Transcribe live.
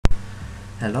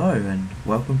Hello and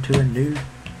welcome to a new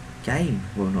game,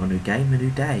 well not a new game, a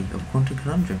new day of Quantum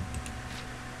Conundrum.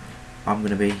 I'm going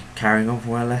to be carrying on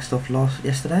from where I left off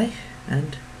yesterday,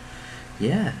 and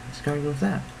yeah, it's going on with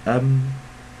that.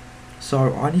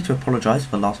 So I need to apologise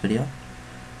for the last video.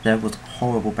 There was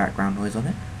horrible background noise on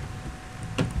it,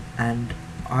 and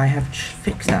I have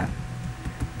fixed that.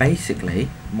 Basically,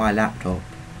 my laptop,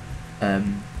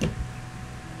 In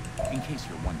case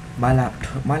you're wondering,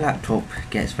 my laptop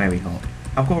gets very hot.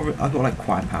 I've got like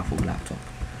quite a powerful laptop,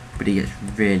 but it gets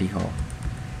really hot,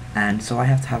 and so I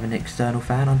have to have an external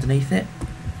fan underneath it.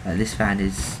 This fan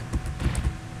is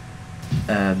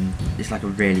it's like a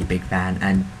really big fan,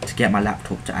 and to get my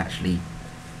laptop to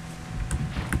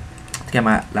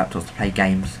play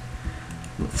games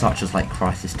such as like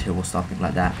Crisis 2 or something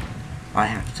like that, I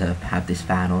have to have this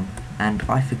fan on, and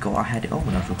I forgot I had it on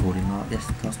when I was recording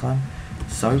last time,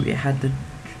 so it had the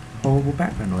horrible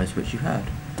background noise which you heard,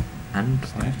 and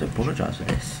I have to apologise for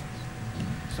this.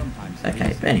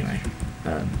 Okay, but anyway,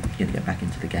 I'm going to get back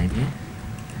into the game here.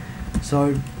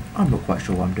 So, I'm not quite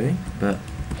sure what I'm doing, but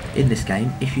in this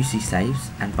game, if you see saves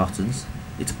and buttons,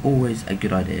 it's always a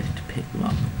good idea to pick them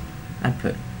up and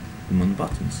put them on the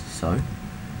buttons. So,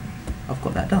 I've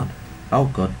got that done. Oh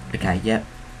god, okay, yep.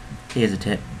 Here's a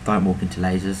tip, don't walk into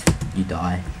lasers, you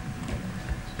die.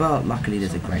 But luckily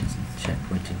there's a great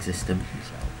checkpointing system.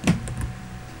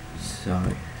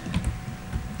 So,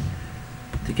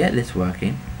 to get this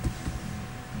working,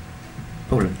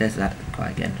 oh look, there's that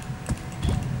guy again.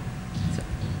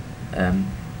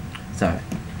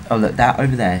 Oh look, that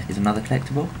over there is another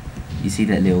collectible. You see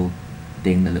that little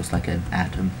thing that looks like an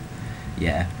atom?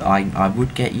 Yeah, I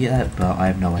would get you that, but I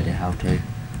have no idea how to.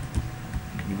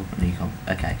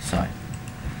 Okay, so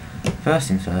first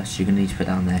things first, you're going to need to put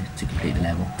down there to complete the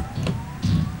level,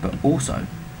 but also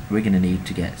we're going to need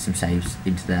to get some saves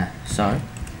into there, so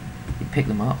you pick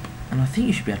them up, and I think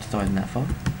you should be able to throw them that far.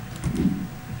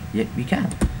 Yep, you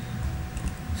can.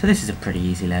 So this is a pretty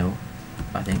easy level,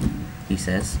 I think. He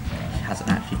says he hasn't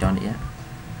actually done it yet.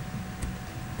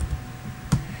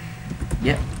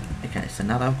 Yep, okay, so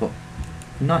now that I've got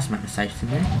a nice amount of saves in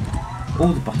there,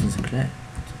 all the buttons are clicked.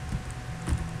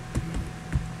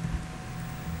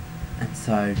 And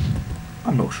so,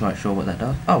 I'm not quite sure what that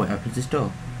does. Oh, it opens this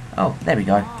door. Oh, there we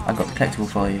go. I got the collectible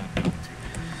for you.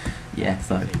 Yeah,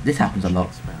 so this happens a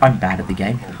lot. I'm bad at the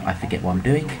game. I forget what I'm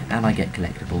doing, and I get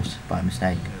collectibles by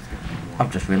mistake.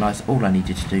 I've just realised all I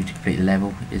needed to do to complete the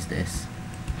level is this.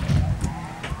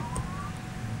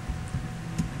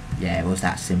 Yeah, it was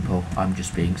that simple. I'm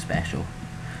just being special.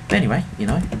 But anyway, you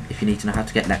know, if you need to know how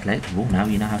to get that collectible, now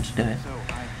you know how to do it.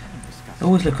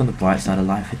 Always look on the bright side of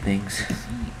life with things.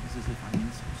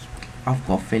 I've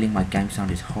got a feeling my game sound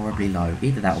is horribly low.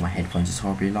 Either that or my headphones is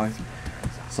horribly low.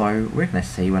 So we're going to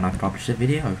see when I publish a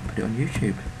video, put it on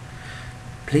YouTube.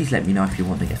 Please let me know if you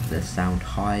want to get the sound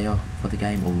higher for the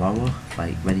game or lower,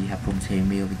 like whether you have problems hearing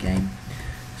me or the game.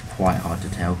 It's quite hard to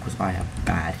tell because I have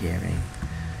bad hearing.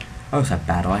 I also have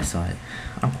bad eyesight.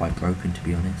 I'm quite broken, to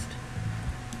be honest.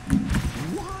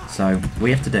 So what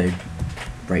you have to do,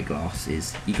 break glass,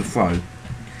 is you can throw,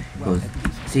 because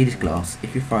see this glass,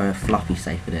 if you throw a fluffy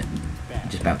safe at it, it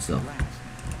just bounces off.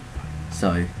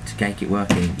 So to make it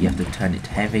working, you have to turn it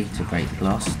to heavy to break the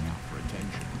glass.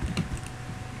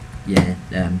 Yeah,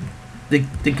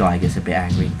 the guy gets a bit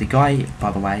angry. The guy,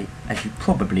 by the way, as you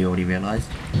probably already realised,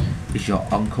 is your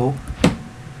uncle.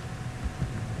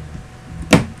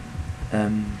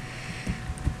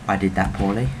 I did that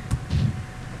poorly.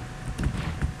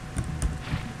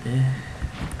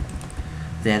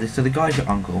 Yeah, so the guy's your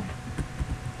uncle,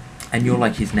 and you're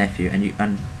like his nephew,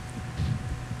 and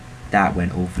that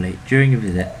went awfully. During a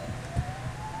visit,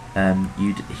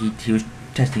 he was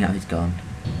testing out his gun,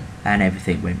 and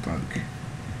everything went broke.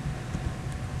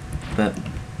 But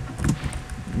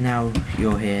now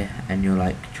you're here, and you're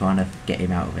like trying to get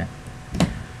him out of it.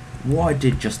 What I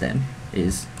did just then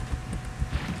is,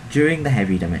 during the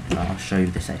heavy damage, I'll show you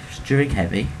the safes. During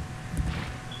heavy,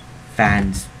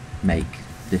 fans make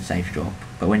the safe drop,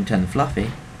 but when you turn the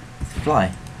fluffy, it's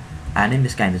fly. And in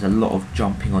this game, there's a lot of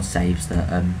jumping on saves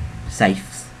that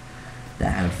safes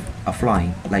that are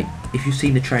flying. Like if you've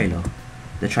seen the trailer's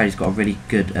got a really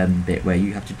good bit where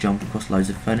you have to jump across loads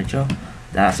of furniture.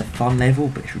 That's a fun level,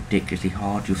 but it's ridiculously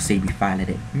hard. You'll see me fail at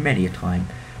it many a time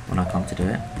when I come to do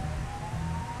it.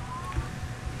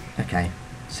 Okay,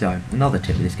 so another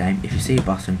tip of this game: if you see a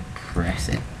button, press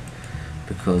it,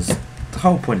 because the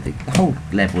whole point of the whole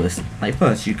level is, like,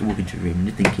 first you can walk into a room and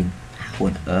you're thinking, how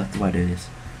on earth do I do this?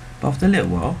 But after a little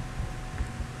while,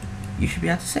 you should be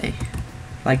able to see.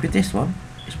 Like with this one,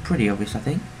 it's pretty obvious, I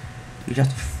think. You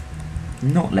just have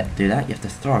not let do that. You have to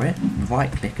throw it,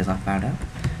 right click as I found out,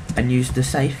 and use the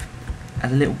safe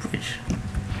as a little bridge.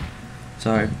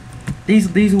 So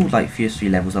these all like Fuse 3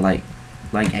 levels are like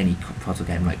any puzzle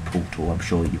game, like Portal. I'm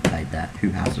sure you played that. Who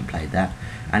hasn't played that?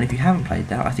 And if you haven't played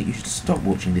that, I think you should stop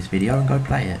watching this video and go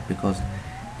play it, because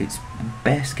it's the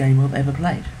best game I've ever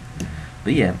played.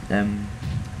 But yeah,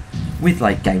 with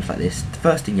like games like this, the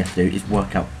first thing you have to do is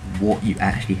work out what you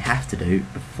actually have to do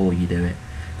before you do it,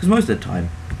 because most of the time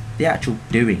the actual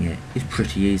doing it is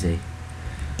pretty easy,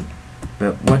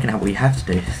 but working out what you have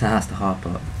to do, that's the hard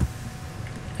part.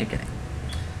 Okay,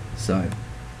 so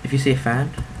if you see a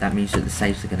fan, that means that the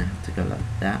safes are going to have to go like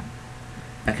that.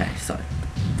 Okay, so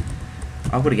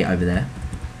I've got to get over there.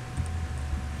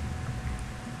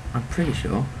 I'm pretty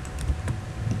sure.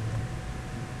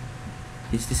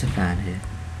 Is this a fan here?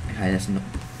 Okay, that's not.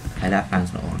 Okay, that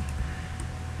fan's not on.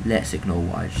 Let's ignore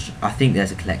why. I think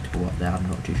there's a collectible up there. I'm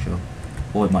not too sure,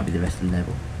 or it might be the rest of the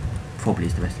level. Probably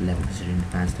is the rest of the level, considering the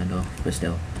fan's turned off. But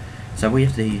still. So what you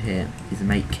have to do here is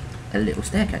make a little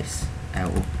staircase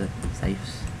out of the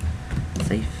safes.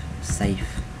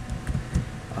 Safe.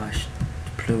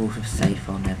 Plural of safe.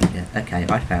 I'll never get. Okay,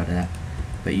 I failed at that,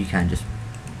 but you can just.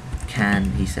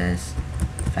 He says,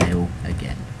 fail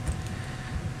again.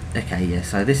 Okay, yeah,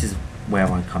 so this is where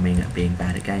I'm coming at being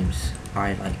bad at games.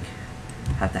 I like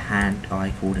have the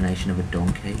hand-eye coordination of a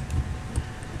donkey,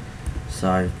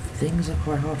 so things are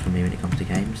quite hard for me when it comes to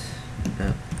games,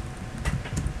 but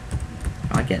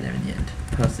I get there in the end.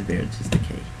 Perseverance is the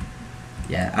key.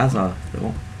 Yeah, as I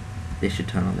thought, this should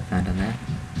turn on the fan down there.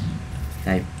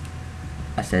 Okay,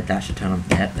 I said that should turn on.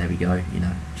 Yep, there we go. You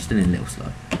know, just a little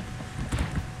slow.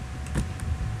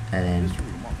 And then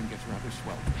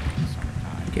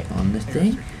get on this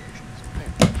thing,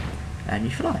 and you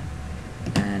fly.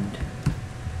 And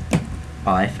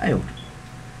I failed,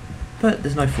 but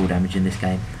there's no fall damage in this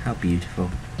game. How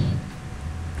beautiful!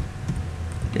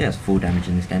 If there's fall damage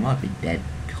in this game, I'd be dead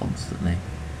constantly.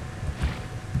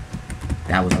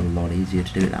 That was a lot easier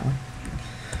to do it that way.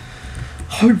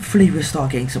 Hopefully we'll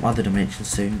start getting some other dimensions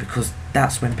soon, because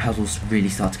that's when puzzles really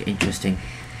start to get interesting.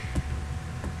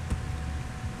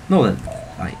 Not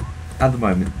that, like, at the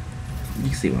moment, you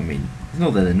can see what I mean. It's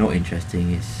not that they're not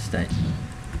interesting, it's just that,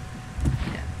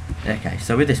 yeah. Okay,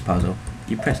 so with this puzzle,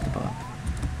 you press the button,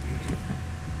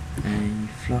 and you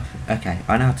fluff it. Okay,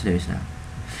 I know how to do this now.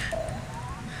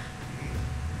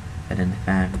 And then the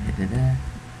fan hits in there,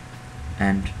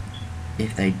 and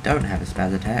if they don't have a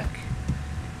spaz attack,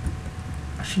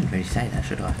 I shouldn't really say that,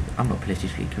 should I? I'm not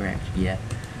politically correct, yeah.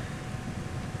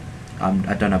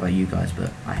 I don't know about you guys,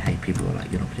 but I hate people who are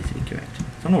like, you're not politically correct.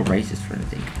 So I'm not racist or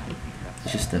anything.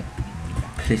 It's just that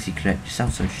politically correct just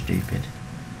sounds so stupid.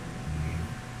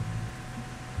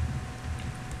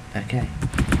 Okay.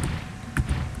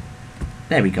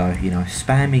 There we go, you know,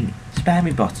 spamming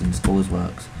buttons always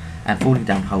works. And falling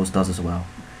down holes does as well.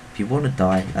 If you want to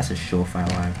die, that's a surefire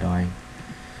way of dying.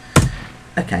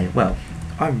 Okay, well,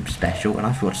 I'm special and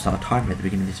I forgot to start a timer at the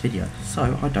beginning of this video,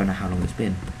 so I don't know how long it's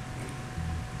been.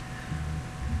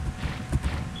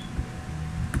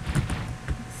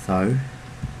 So,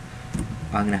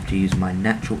 I'm going to have to use my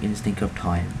natural instinct of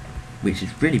time, which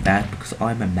is really bad because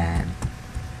I'm a man.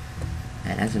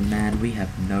 And as a man, we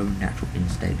have no natural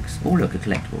instincts. Oh look, a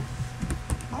collectible.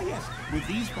 Ah yes, with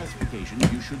these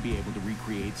specifications, you should be able to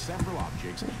recreate several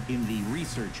objects in the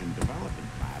research and development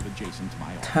lab adjacent to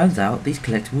my office. Turns out these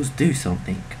collectibles do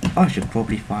something. I should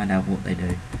probably find out what they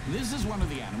do. This is one of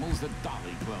the animals that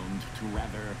Dolly cloned to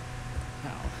rather,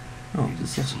 well... Oh,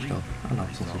 it's a sausage dog. I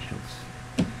like sausage dogs.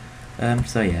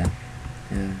 So yeah,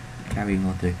 carrying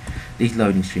on through. These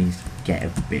loading screens get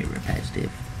a bit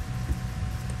repetitive,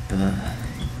 but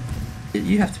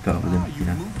you have to put up with them, you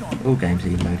know. All games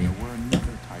need loading.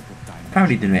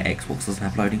 Apparently the new Xbox doesn't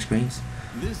have loading screens.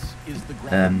 It's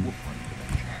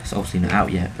obviously not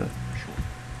out yet, but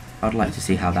I'd like to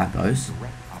see how that goes.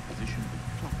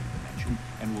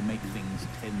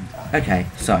 Okay,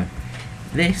 so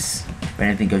this, when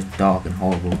everything goes dark and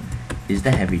horrible, is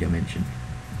the heavy dimension.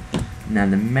 Now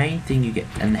the main thing you get,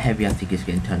 and the heavy I think is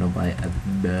getting turned on by a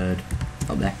bird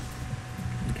up there.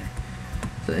 Okay,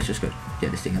 so let's just go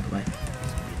get this thing out of the way.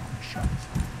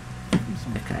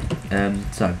 Okay,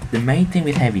 so the main thing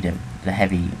with the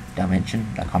heavy dimension,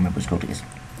 I can't remember what it's called, is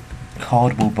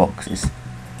cardboard boxes.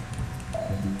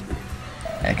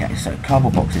 Okay, so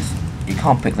cardboard boxes, you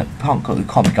can't pick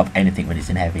up anything when it's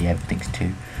in heavy. Everything's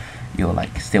too. You're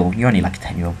only like a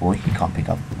 10-year-old boy. You can't pick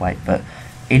up weight, but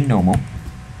in normal,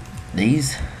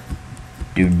 these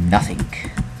do nothing.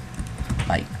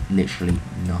 Like literally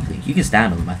nothing. You can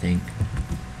stand on them, I think.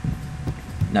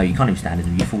 No, you can't even stand in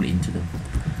them. You fall into them.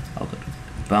 Oh god.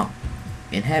 But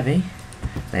In heavy,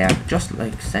 they are just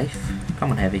like safe.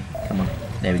 Come on, heavy. Come on.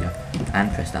 There we go.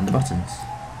 And press down the buttons.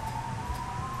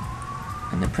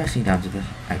 And the pressing down to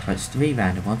activates 3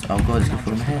 random ones. Oh god, it's going to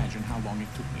fall on my head. Imagine how long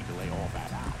it took me to lay all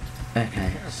that out.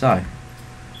 Okay, so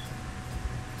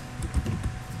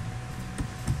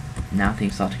now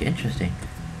things start to get interesting.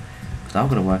 Because I've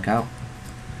got to work out.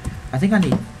 I think I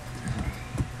need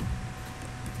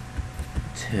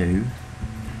 2.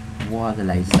 What are the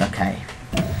lasers? Okay.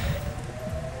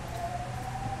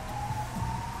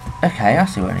 Okay, I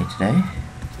see what I need to do.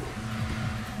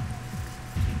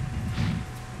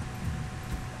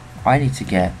 I need to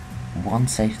get 1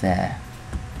 safe there.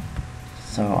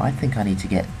 So I think I need to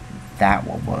get that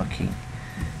one working.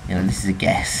 You know, this is a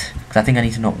guess. Because I think I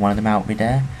need to knock one of them out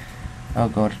mid-air. Oh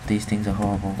god, these things are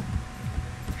horrible.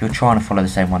 If you're trying to follow the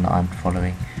same one that I'm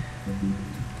following,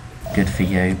 good for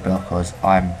you, because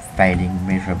I'm failing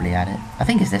miserably at it. I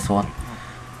think it's this one.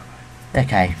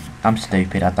 Okay, I'm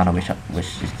stupid. I don't know which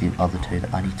is the other 2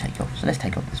 that I need to take off. So let's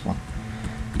take off this one.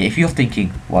 Yeah, if you're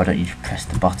thinking, why don't you just press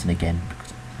the button again?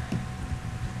 Because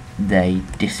they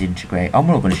disintegrate. I'm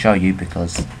not going to show you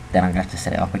because then I'm going to have to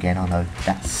set it up again. I know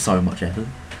that's so much effort.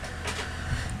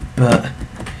 But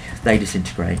they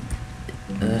disintegrate.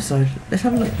 So let's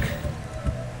have a look.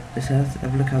 Let's have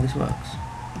a look how this works.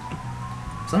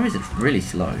 For some reason it's really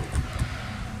slow.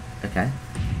 Okay.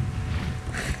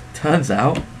 Turns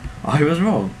out I was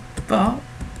wrong. But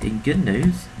in good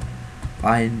news,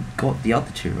 I got the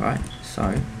other 2 right.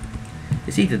 So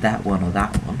it's either that one or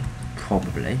that one.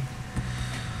 Probably.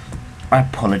 I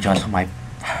apologise for my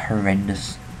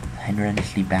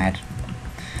horrendously bad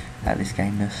at this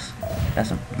game-ness.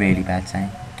 That's a really bad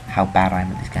saying. How bad I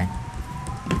am at this game.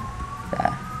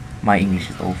 My English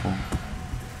is awful.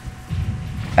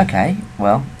 Okay,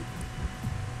 well,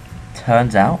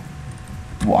 turns out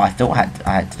what I thought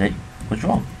I had to do was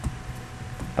wrong.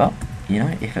 But, you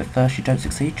know, if at first you don't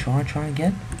succeed, try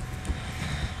again.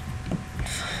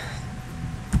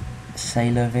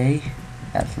 Sailor V,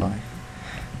 that's life.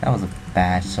 That was a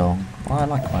bad song.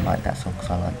 Well, I quite like that song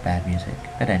because I like bad music.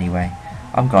 But anyway,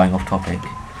 I'm going off topic.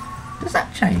 Does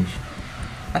that change?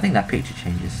 I think that picture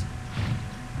changes.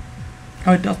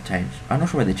 Oh, it does change. I'm not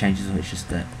sure whether it changes or it's just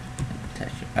the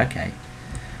texture. Okay.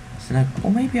 So now,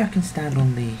 or maybe I can stand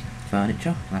on the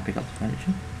furniture. Can I pick up the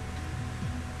furniture?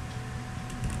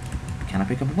 Can I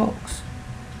pick up a box?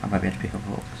 I might be able to pick up a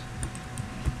box.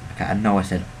 Okay, I know I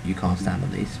said you can't stand on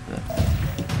these, but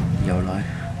YOLO.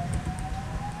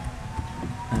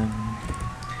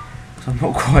 So I'm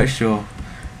not quite sure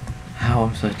how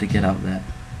I'm supposed to get up there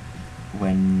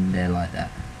when they're like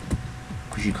that.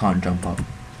 Because you can't jump up.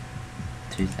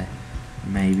 Tuesday.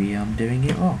 Maybe I'm doing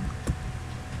it wrong.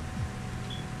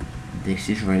 This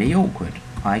is really awkward.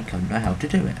 I don't know how to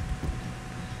do it.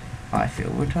 I feel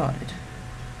retarded.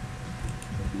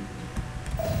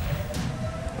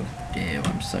 Oh dear,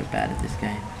 I'm so bad at this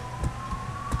game.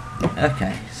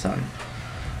 Okay, so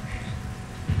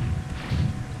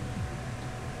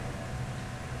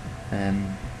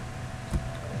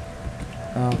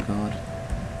oh god.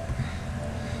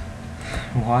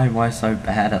 Why am I so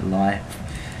bad at life?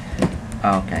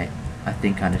 Oh, okay, I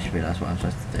think I just realised what I'm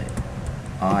supposed to do.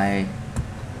 I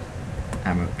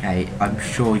am okay. I'm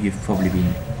sure you've probably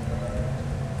been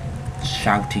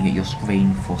shouting at your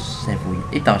screen for several...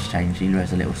 It does change, he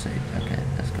wears a little suit. Okay,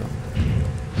 that's cool.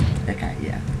 Okay,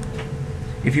 yeah.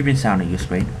 If you've been sounding at your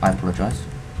screen, I apologise.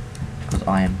 Because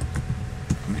I'm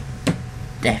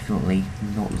definitely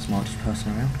not the smartest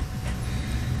person around.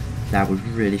 That was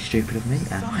really stupid of me,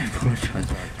 and I apologise.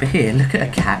 But here, look at a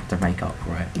cat to make up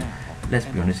for it. Let's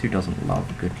be honest, who doesn't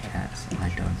love good cats? I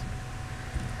don't.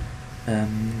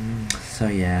 So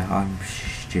yeah, I'm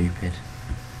stupid.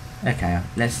 Okay,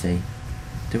 let's see.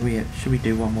 Should we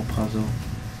do one more puzzle?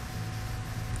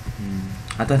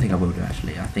 I don't think I will do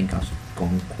actually. I think I've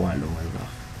gone quite a long way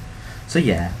off. So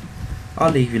yeah,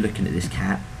 I'll leave you looking at this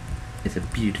cat. It's a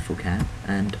beautiful cat,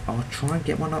 and I'll try and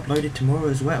get one uploaded tomorrow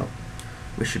as well,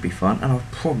 which should be fun, and I'll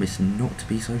promise not to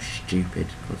be so stupid,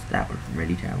 because that was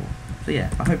really terrible. So yeah,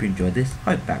 I hope you enjoyed this.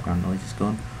 Hope the background noise is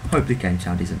gone. Hope the game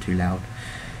sound isn't too loud,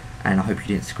 and I hope you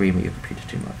didn't scream at your computer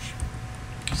too much.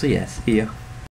 So yes, see ya.